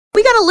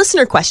got a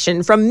listener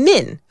question from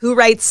Min, who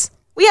writes,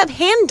 we have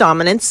hand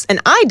dominance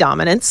and eye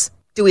dominance.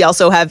 Do we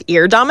also have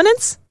ear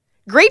dominance?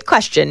 Great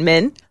question,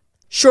 Min.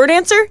 Short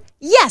answer,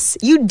 yes,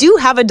 you do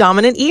have a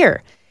dominant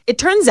ear. It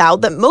turns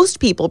out that most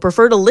people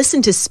prefer to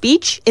listen to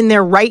speech in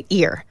their right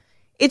ear.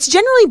 It's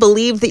generally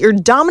believed that your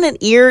dominant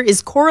ear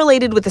is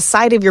correlated with the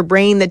side of your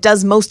brain that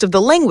does most of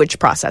the language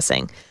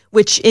processing,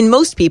 which in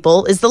most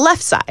people is the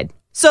left side.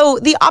 So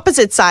the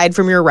opposite side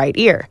from your right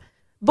ear.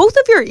 Both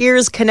of your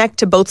ears connect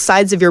to both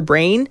sides of your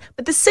brain,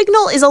 but the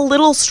signal is a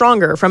little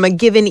stronger from a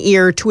given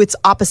ear to its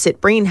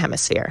opposite brain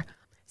hemisphere.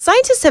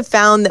 Scientists have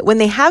found that when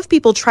they have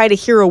people try to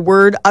hear a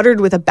word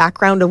uttered with a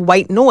background of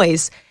white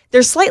noise,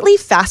 they're slightly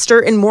faster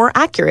and more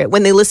accurate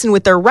when they listen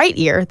with their right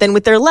ear than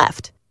with their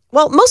left.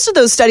 While most of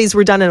those studies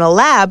were done in a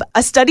lab,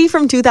 a study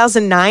from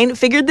 2009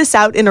 figured this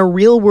out in a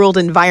real-world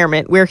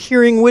environment where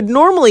hearing would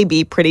normally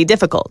be pretty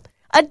difficult.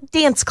 A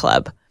dance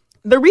club.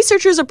 The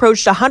researchers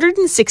approached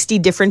 160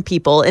 different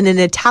people in an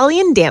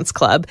Italian dance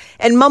club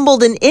and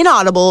mumbled an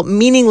inaudible,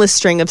 meaningless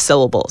string of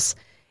syllables.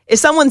 If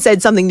someone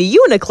said something to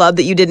you in a club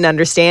that you didn't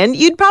understand,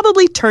 you'd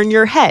probably turn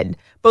your head,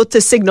 both to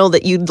signal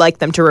that you'd like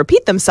them to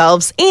repeat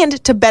themselves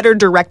and to better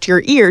direct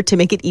your ear to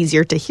make it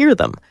easier to hear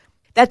them.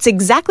 That's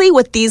exactly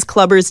what these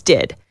clubbers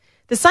did.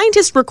 The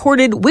scientists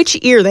recorded which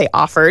ear they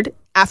offered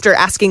after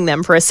asking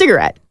them for a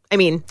cigarette. I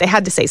mean, they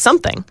had to say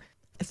something.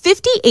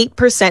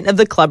 58% of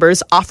the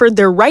clubbers offered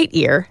their right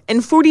ear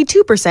and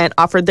 42%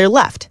 offered their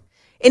left.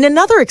 In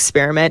another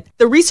experiment,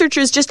 the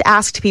researchers just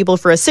asked people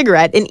for a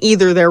cigarette in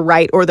either their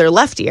right or their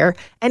left ear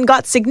and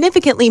got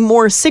significantly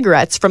more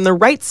cigarettes from the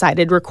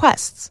right-sided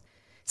requests.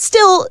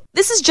 Still,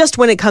 this is just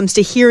when it comes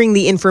to hearing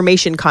the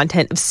information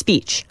content of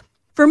speech.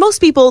 For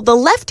most people, the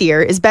left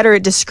ear is better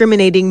at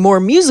discriminating more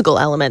musical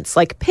elements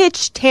like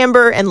pitch,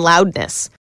 timbre, and loudness.